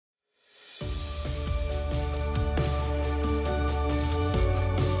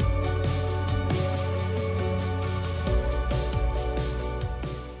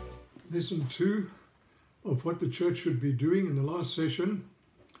lesson 2 of what the church should be doing. In the last session,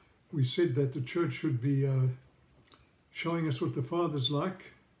 we said that the church should be showing us what the Father's like,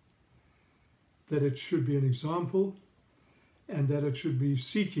 that it should be an example, and that it should be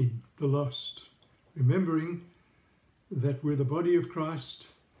seeking the lost, remembering that we're the body of Christ.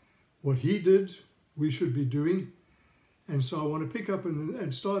 What he did, we should be doing. And so I want to pick up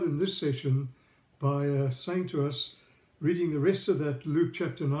and start in this session by saying to us, reading the rest of that Luke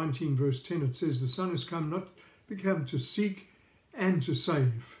chapter 19 verse 10, it says, the Son has come to seek and to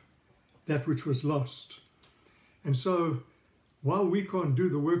save that which was lost. And so while we can't do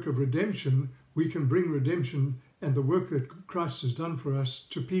the work of redemption, we can bring redemption and the work that Christ has done for us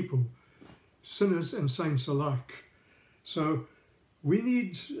to people, sinners and saints alike. So we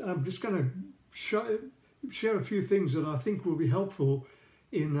need, I'm just going to share a few things that I think will be helpful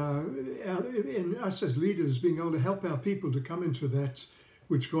in us as leaders being able to help our people to come into that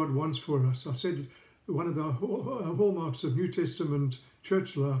which God wants for us. I said one of the hallmarks of New Testament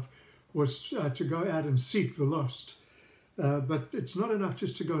church life was to go out and seek the lost. But it's not enough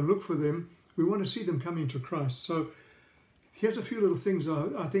just to go and look for them. We want to see them coming to Christ. So here's a few little things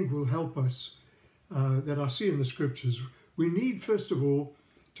I think will help us that I see in the scriptures. We need, first of all,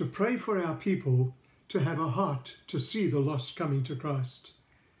 to pray for our people to have a heart to see the lost coming to Christ,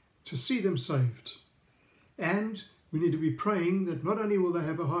 to see them saved. And we need to be praying that not only will they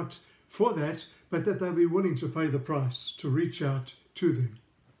have a heart for that, but that they'll be willing to pay the price to reach out to them.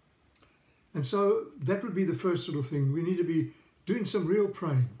 And so that would be the first little thing. We need to be doing some real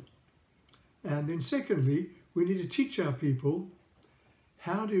praying. And then secondly, we need to teach our people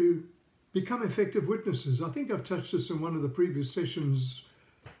how to become effective witnesses. I think I've touched this in one of the previous sessions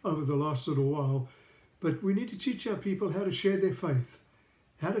over the last little while, but we need to teach our people how to share their faith,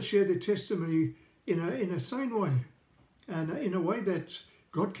 how to share their testimony in a sane way, and in a way that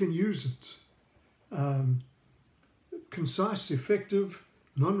God can use it. Concise, effective,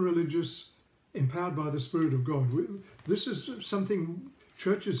 non-religious, empowered by the Spirit of God. This is something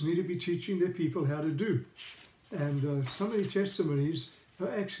churches need to be teaching their people how to do. And some of the testimonies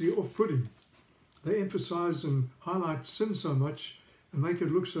are actually off-putting. They emphasize and highlight sin so much and make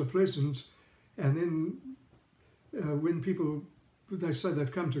it look so pleasant. And then when people, they say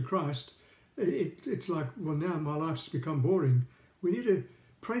they've come to Christ, it's like, well, now my life's become boring. We need to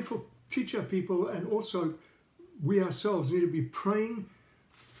pray for, teach our people, and also we ourselves need to be praying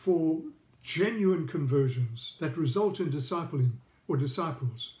for genuine conversions that result in discipling or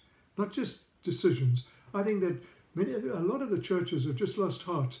disciples, not just decisions. I think that a lot of the churches have just lost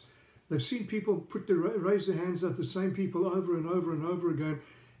heart. They've seen people raise their hands up, the same people over and over and over again,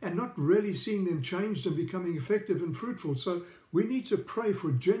 and not really seeing them changed and becoming effective and fruitful. So we need to pray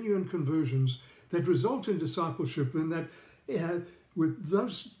for genuine conversions that result in discipleship, and that with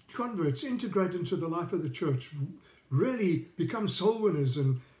those converts integrate into the life of the church, really become soul winners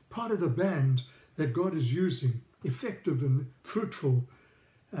and part of the band that God is using, effective and fruitful,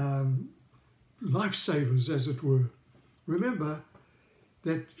 lifesavers, as it were. Remember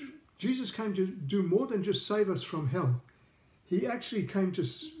that Jesus came to do more than just save us from hell. He actually came to,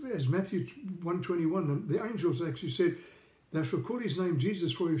 as Matthew 1:21, the angels actually said, "Thou shalt call his name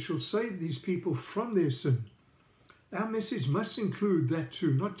Jesus, for he shall save these people from their sin." Our message must include that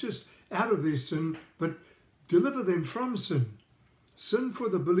too, not just out of their sin, but deliver them from sin. Sin for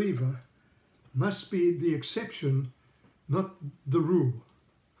the believer must be the exception, not the rule.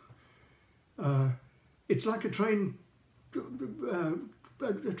 It's like a train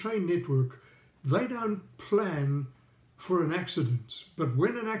network. They don't plan for an accident, but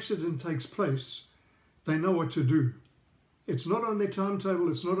when an accident takes place, they know what to do. It's not on their timetable,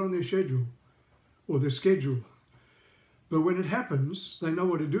 it's not on their schedule or their schedule. But when it happens, they know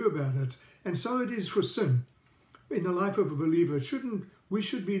what to do about it. And so it is for sin. In the life of a believer, we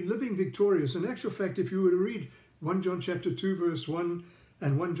should be living victorious. In actual fact, if you were to read 1 John chapter 2 verse 1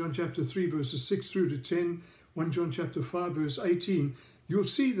 and 1 John chapter 3 verses 6 through to 10, 1 John chapter 5 verse 18, you'll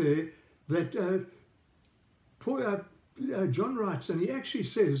see there that John writes, and he actually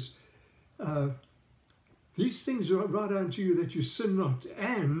says, these things are right unto you that you sin not.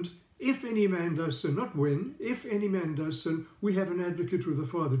 And if any man does sin, not when, if any man does sin, we have an advocate with the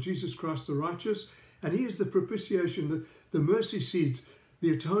Father, Jesus Christ the righteous, and he is the propitiation, the mercy seat,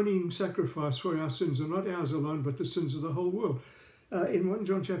 the atoning sacrifice for our sins, and not ours alone, but the sins of the whole world. In 1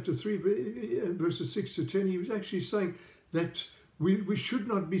 John chapter 3, verses 6 to 10, he was actually saying that we should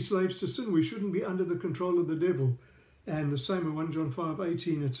not be slaves to sin. We shouldn't be under the control of the devil. And the same in 1 John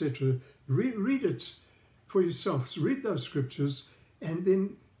 5:18, etc. Read it for yourselves. Read those scriptures, and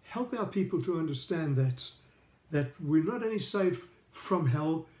then help our people to understand that we're not only saved from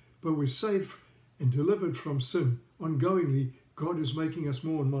hell, but we're saved and delivered from sin ongoingly. God is making us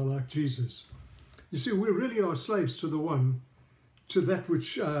more and more like Jesus. You see, we really are slaves to the one, to that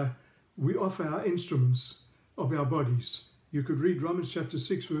which we offer our instruments of our bodies. You could read Romans chapter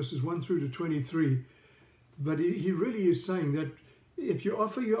 6, verses 1 through to 23. But he really is saying that if you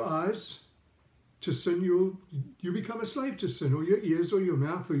offer your eyes to sin, you become a slave to sin, or your ears, or your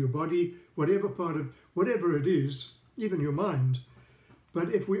mouth, or your body, whatever it is, even your mind.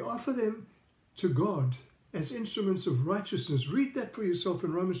 But if we offer them to God as instruments of righteousness, read that for yourself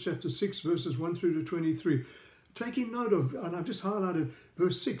in Romans chapter 6, verses 1 through to 23. Taking note of, and I've just highlighted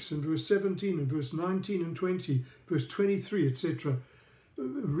verse 6 and verse 17 and verse 19 and 20, verse 23, etc.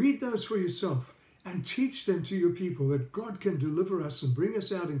 Read those for yourself and teach them to your people, that God can deliver us and bring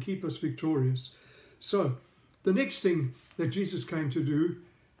us out and keep us victorious. So the next thing that Jesus came to do,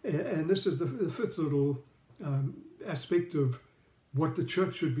 and this is the fifth little aspect of what the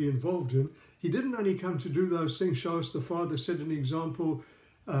church should be involved in, he didn't only come to do those things, show us the Father, set an example,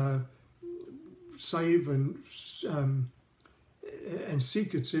 save and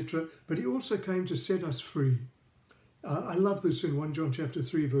seek, etc. But he also came to set us free. I love this in 1 John chapter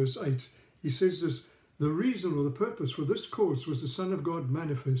 3, verse 8. He says this: the reason or the purpose for this cause was the Son of God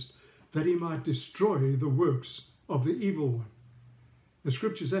manifest, that he might destroy the works of the evil one. The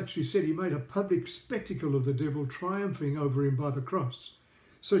scriptures actually said he made a public spectacle of the devil, triumphing over him by the cross.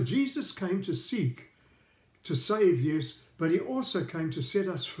 So Jesus came to seek, to save, yes, but he also came to set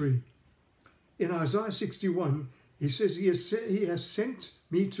us free. In Isaiah 61, he says, he has sent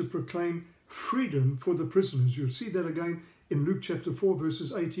me to proclaim freedom for the prisoners. You'll see that again in Luke chapter 4,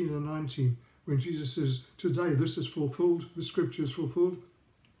 verses 18 and 19, when Jesus says, today this is fulfilled, the scripture is fulfilled.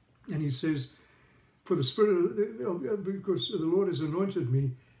 And he says, for the Spirit, because the Lord has anointed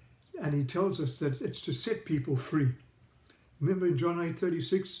me, and he tells us that it's to set people free. Remember in John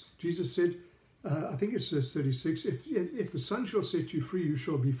 8:36, Jesus said, I think it's verse 36, if the Son shall set you free, you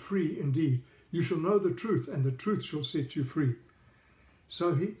shall be free indeed. You shall know the truth, and the truth shall set you free.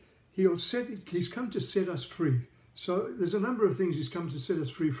 So he's come to set us free. So there's a number of things he's come to set us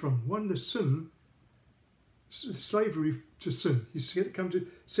free from. One, the sin, slavery to sin. He's come to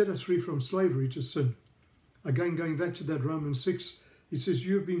set us free from slavery to sin. Again, going back to that Romans 6, he says,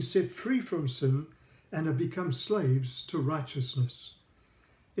 you have been set free from sin and have become slaves to righteousness.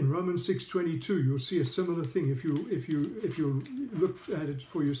 In Romans 6:22, you'll see a similar thing if you look at it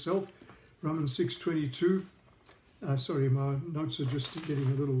for yourself. Romans 6:22. Sorry, my notes are just getting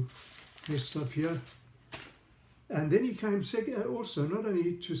a little messed up here. And then he came also not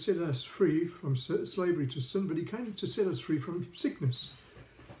only to set us free from slavery to sin, but he came to set us free from sickness.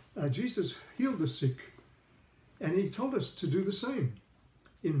 Jesus healed the sick, and he told us to do the same.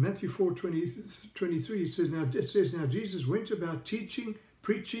 In Matthew 4:23, it says, now Jesus went about teaching,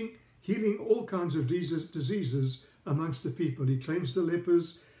 preaching, healing all kinds of diseases amongst the people. He cleansed the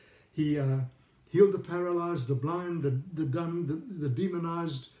lepers, he healed the paralyzed, the blind, the dumb, the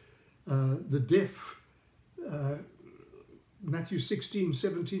demonized, the deaf. Matthew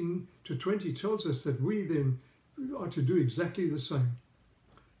 16:17-20 tells us that we then are to do exactly the same.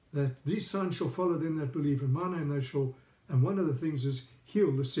 That these signs shall follow them that believe in my name, they shall, and one of the things is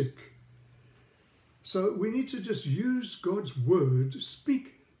heal the sick. So we need to just use God's word,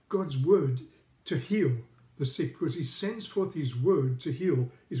 speak God's word to heal the sick, because he sends forth his word to heal,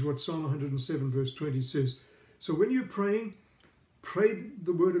 is what Psalm 107 verse 20 says. So when you're praying, pray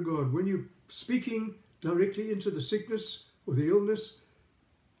the word of God. When you're speaking directly into the sickness or the illness,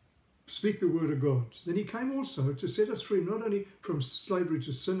 speak the word of God. Then he came also to set us free, not only from slavery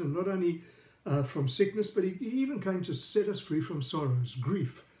to sin and not only from sickness, but he even came to set us free from sorrows,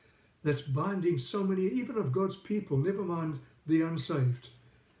 grief, that's binding so many, even of God's people, never mind the unsaved.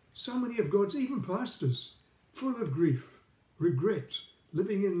 So many of God's, even pastors, full of grief, regret,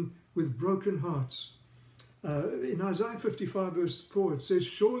 living with broken hearts. In Isaiah 55 verse 4, it says,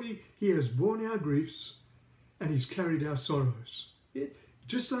 surely he has borne our griefs and he's carried our sorrows.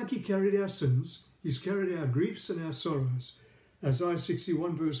 Just like he carried our sins, he's carried our griefs and our sorrows. Isaiah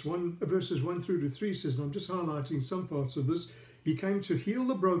 61 verses 1 through to 3 says, and I'm just highlighting some parts of this, he came to heal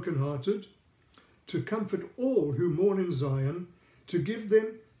the brokenhearted, to comfort all who mourn in Zion, to give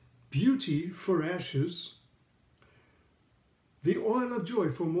them beauty for ashes, the oil of joy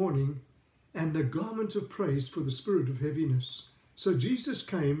for mourning, and the garment of praise for the spirit of heaviness. So Jesus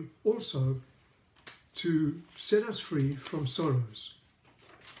came also to set us free from sorrows.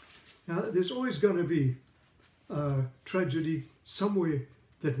 Now, there's always going to be tragedy somewhere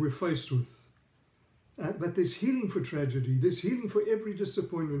that we're faced with. But there's healing for tragedy. There's healing for every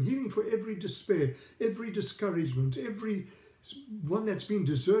disappointment, healing for every despair, every discouragement, every one that's been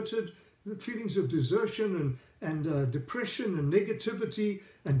deserted, the feelings of desertion and depression and negativity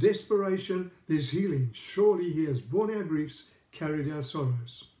and desperation, there's healing. Surely he has borne our griefs, carried our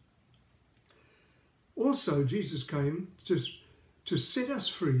sorrows. Also, Jesus came to set us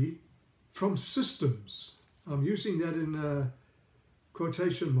free from systems. I'm using that in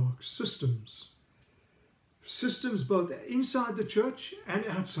quotation marks, systems. Systems both inside the church and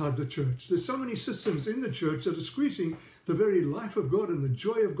outside the church. There's so many systems in the church that are squeezing the very life of God and the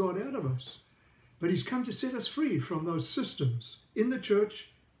joy of God out of us. But he's come to set us free from those systems in the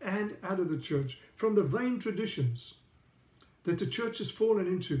church and out of the church, from the vain traditions that the church has fallen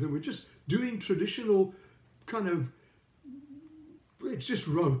into, that we're just doing traditional kind of, it's just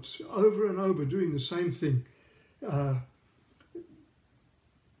rote, over and over, doing the same thing.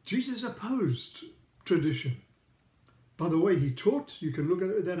 Jesus opposed tradition. By the way he taught, you can look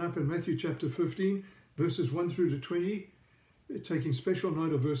at that up in Matthew chapter 15, verses 1 through to 20, taking special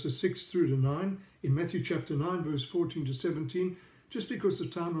note of verses 6 through to 9. In Matthew chapter 9, verse 14 to 17, just because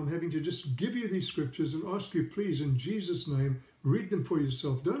of time, I'm having to just give you these scriptures and ask you, please, in Jesus' name, read them for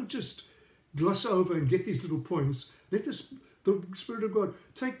yourself. Don't just gloss over and get these little points. Let the Spirit of God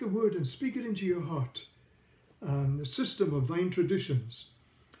take the word and speak it into your heart. The system of vain traditions.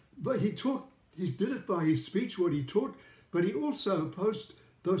 But he did it by his speech, what he taught, but he also opposed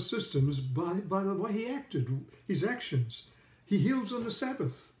those systems by the way he acted, his actions. He heals on the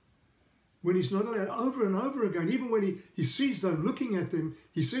Sabbath when he's not allowed, over and over again. Even when he sees them looking at them,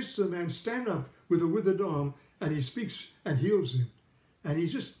 he says to the man, stand up with a withered arm, and he speaks and heals him. And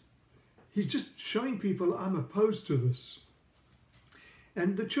he's just showing people, I'm opposed to this.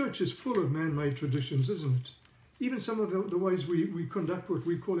 And the church is full of man-made traditions, isn't it? Even some of the ways we conduct what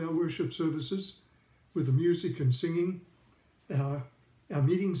we call our worship services, with the music and singing, our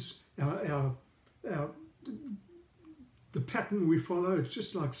meetings, the pattern we follow, it's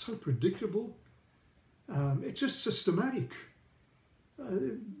just like so predictable. It's just systematic.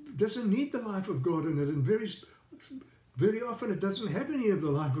 It doesn't need the life of God in it, and very often it doesn't have any of the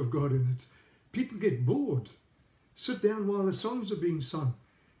life of God in it. People get bored. Sit down while the songs are being sung.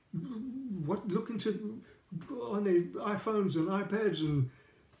 Look into on their iPhones and iPads and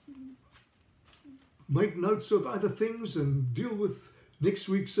make notes of other things and deal with next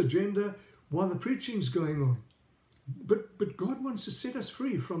week's agenda while the preaching's going on. But God wants to set us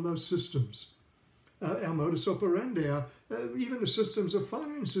free from those systems. Our modus operandi, even the systems of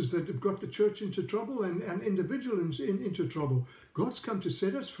finances that have got the church into trouble and individuals into trouble. God's come to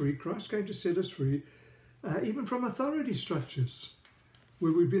set us free. Christ came to set us free, even from authority structures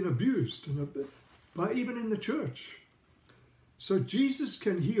where we've been abused, by even in the church. So Jesus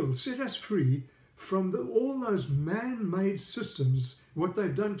can heal, set us free from all those man-made systems, what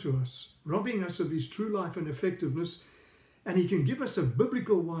they've done to us, robbing us of his true life and effectiveness. And he can give us a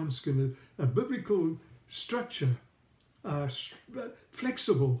biblical wineskin, a biblical structure,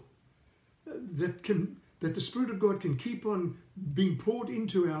 flexible, that the Spirit of God can keep on being poured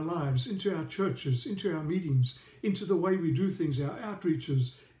into our lives, into our churches, into our meetings, into the way we do things, our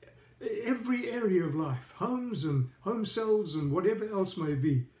outreaches, every area of life, homes and home cells and whatever else may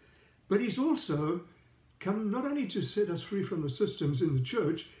be. But he's also come not only to set us free from the systems in the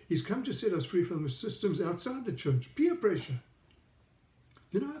church, he's come to set us free from the systems outside the church. Peer pressure.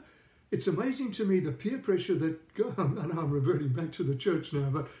 You know, it's amazing to me the peer pressure that, I know I'm reverting back to the church now,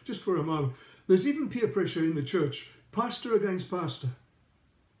 but just for a moment, there's even peer pressure in the church, pastor against pastor.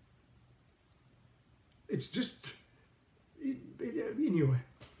 It's just, anyway.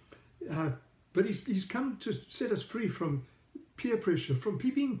 But he's come to set us free from peer pressure, from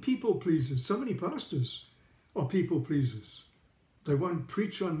being people pleasers. So many pastors are people pleasers. They won't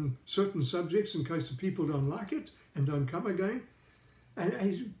preach on certain subjects in case the people don't like it and don't come again. And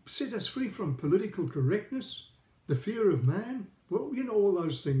he set us free from political correctness, the fear of man, well, you know, all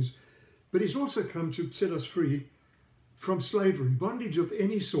those things. But he's also come to set us free from slavery, bondage of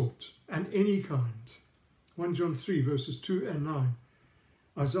any sort and any kind. 1 John 3 verses 2 and 9.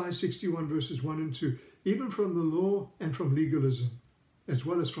 Isaiah 61 verses 1 and 2. Even from the law and from legalism, as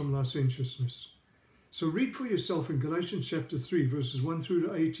well as from licentiousness. So read for yourself in Galatians chapter 3 verses 1 through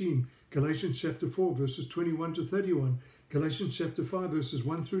to 18. Galatians chapter 4 verses 21 to 31. Galatians chapter 5 verses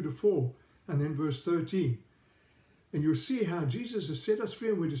 1 through to 4. And then verse 13. And you'll see how Jesus has set us free,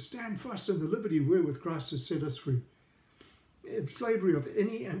 and we're to stand fast in the liberty wherewith Christ has set us free. Slavery of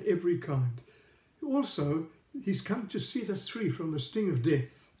any and every kind. Also, he's come to set us free from the sting of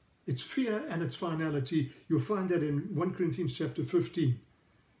death. Its fear and its finality. You'll find that in 1 Corinthians chapter 15.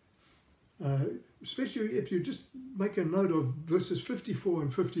 Especially if you just make a note of verses 54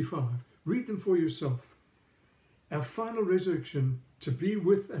 and 55. Read them for yourself. our final resurrection, to be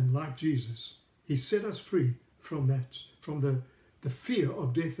with and like Jesus. He set us free from that, from the fear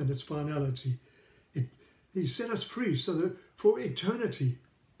of death and its finality. He set us free so that for eternity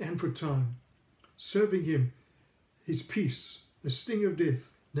and for time, serving him, his peace, the sting of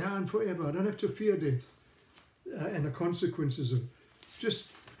death, now and forever. I don't have to fear death and the consequences of just,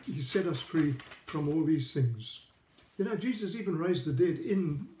 he set us free from all these things. You know, Jesus even raised the dead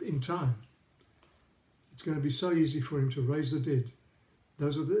in time. It's going to be so easy for him to raise the dead.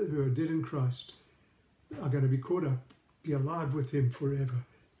 Those who are dead in Christ are going to be caught up, be alive with him forever.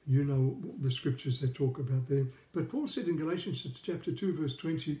 You know the scriptures that talk about them. But Paul said in Galatians chapter 2, verse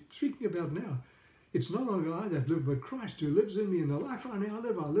 20, speaking about now, it's no longer I that live, but Christ who lives in me. In the life I now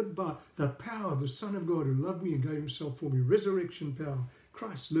live, I live by the power of the Son of God who loved me and gave himself for me. Resurrection power.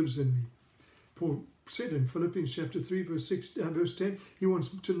 Christ lives in me. Paul said in Philippians chapter 3, verse 10, he wants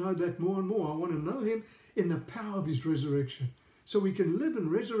to know that more and more. I want to know him in the power of his resurrection. So we can live in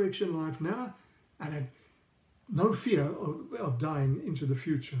resurrection life now and have no fear of dying into the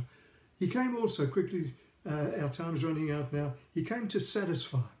future. He came also, quickly, our time's running out now, he came to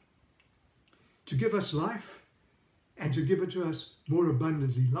satisfy, to give us life and to give it to us more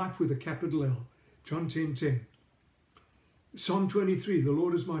abundantly, life with a capital L. John 10:10. Psalm 23, the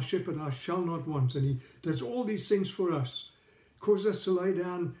Lord is my shepherd, I shall not want. And he does all these things for us, causes us to lay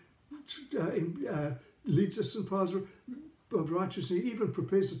down, leads us in paths of righteousness, he even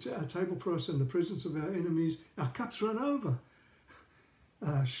prepares a table for us in the presence of our enemies. Our cups run over.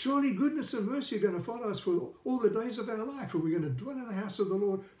 Surely goodness and mercy are going to follow us for all the days of our life, and we're going to dwell in the house of the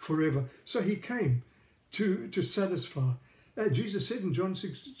Lord forever. So he came to satisfy. Jesus said in John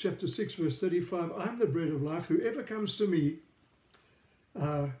chapter 6, verse 35, I am the bread of life. Whoever comes to me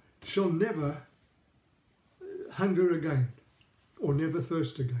shall never hunger again or never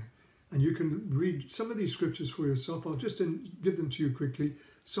thirst again. And you can read some of these scriptures for yourself. I'll just give them to you quickly.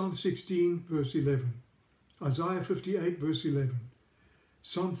 Psalm 16, verse 11. Isaiah 58, verse 11.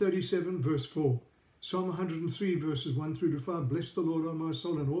 Psalm 37, verse 4. Psalm 103, verses 1 through to 5. Bless the Lord, O my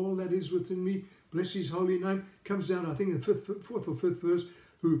soul, and all that is within me. Bless his holy name. Comes down, I think, in the fourth or fifth verse,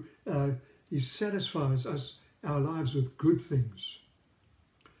 who he satisfies us, our lives, with good things.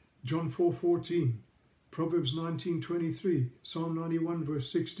 John 4:14. Proverbs 19:23, Psalm 91,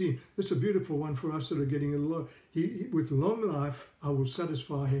 verse 16. This is a beautiful one for us that are getting a lot. With long life, I will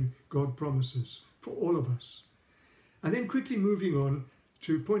satisfy him, God promises, for all of us. And then quickly moving on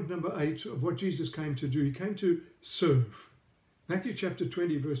to point number 8 of what Jesus came to do. He came to serve. Matthew chapter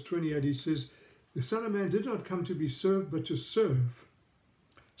 20, verse 28, he says, the Son of Man did not come to be served, but to serve.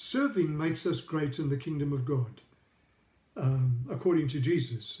 Serving makes us great in the kingdom of God, according to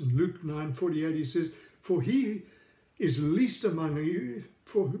Jesus. In Luke 9:48, he says, For he is least among you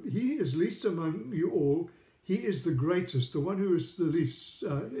all. He is the greatest. The one who is the least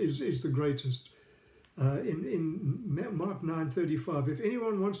is the greatest. In Mark 9:35, if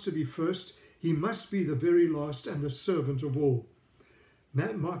anyone wants to be first, he must be the very last and the servant of all.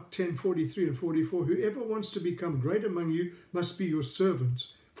 Mark 10:43 and 44, whoever wants to become great among you must be your servant.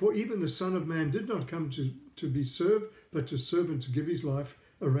 For even the Son of Man did not come to be served, but to serve and to give his life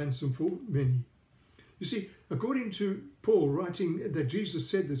a ransom for many. You see, according to Paul, writing that Jesus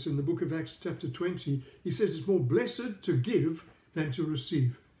said this in the book of Acts chapter 20, he says it's more blessed to give than to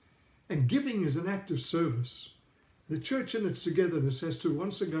receive. And giving is an act of service. The church in its togetherness has to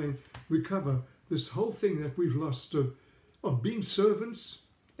once again recover this whole thing that we've lost of being servants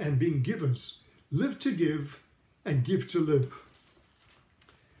and being givers. Live to give and give to live.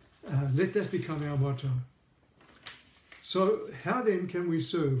 Let that become our motto. So how then can we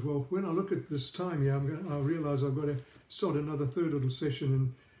serve? Well, when I look at this time here, I realize I've got to start another third little session,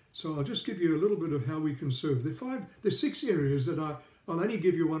 and so I'll just give you a little bit of how we can serve. There's 6 areas that I'll only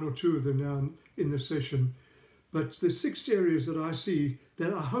give you 1 or 2 of them now in the session, but there's 6 areas that I see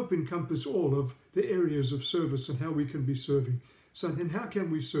that I hope encompass all of the areas of service and how we can be serving. So then how can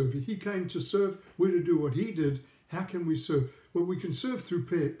we serve? He came to serve, we're to do what he did. How can we serve? Well, we can serve through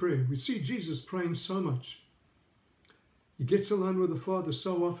prayer. We see Jesus praying so much. He gets alone with the Father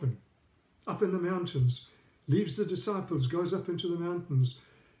so often, up in the mountains, leaves the disciples, goes up into the mountains,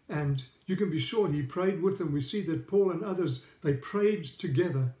 and you can be sure he prayed with them. We see that Paul and others, they prayed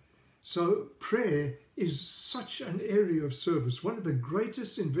together. So prayer is such an area of service. One of the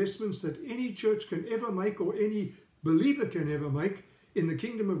greatest investments that any church can ever make, or any believer can ever make in the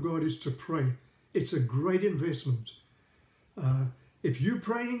kingdom of God, is to pray. It's a great investment. If you're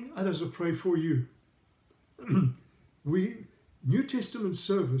praying, others will pray for you. New Testament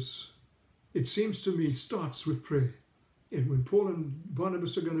service, it seems to me, starts with prayer. And when Paul and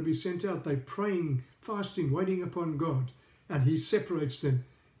Barnabas are going to be sent out, they're praying, fasting, waiting upon God. And he separates them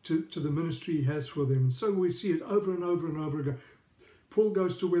to the ministry he has for them. And so we see it over and over and over again. Paul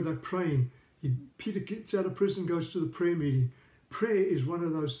goes to where they're praying. Peter gets out of prison, goes to the prayer meeting. Prayer is one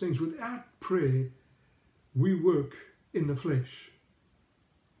of those things. Without prayer, we work in the flesh.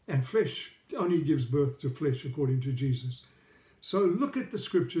 And flesh only gives birth to flesh, according to Jesus. So look at the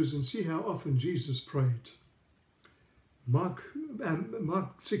scriptures and see how often Jesus prayed. Mark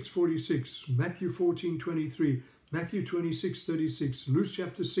 6:46, Matthew 14:23, Matthew 26:36, Luke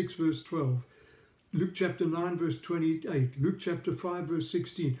chapter 6 verse 12, Luke chapter 9 verse 28, Luke chapter 5 verse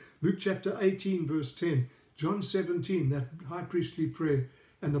 16, Luke chapter 18 verse 10, John 17, that high priestly prayer,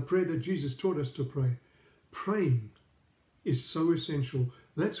 and the prayer that Jesus taught us to pray. Praying is so essential.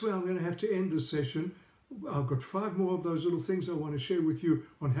 That's where I'm going to have to end this session. I've got 5 more of those little things I want to share with you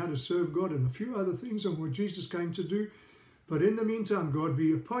on how to serve God and a few other things on what Jesus came to do. But in the meantime, God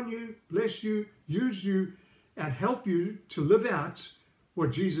be upon you, bless you, use you, and help you to live out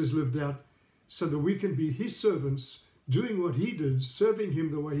what Jesus lived out so that we can be his servants, doing what he did, serving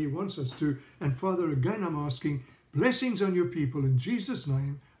him the way he wants us to. And Father, again, I'm asking blessings on your people in Jesus'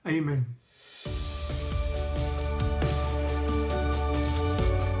 name. Amen.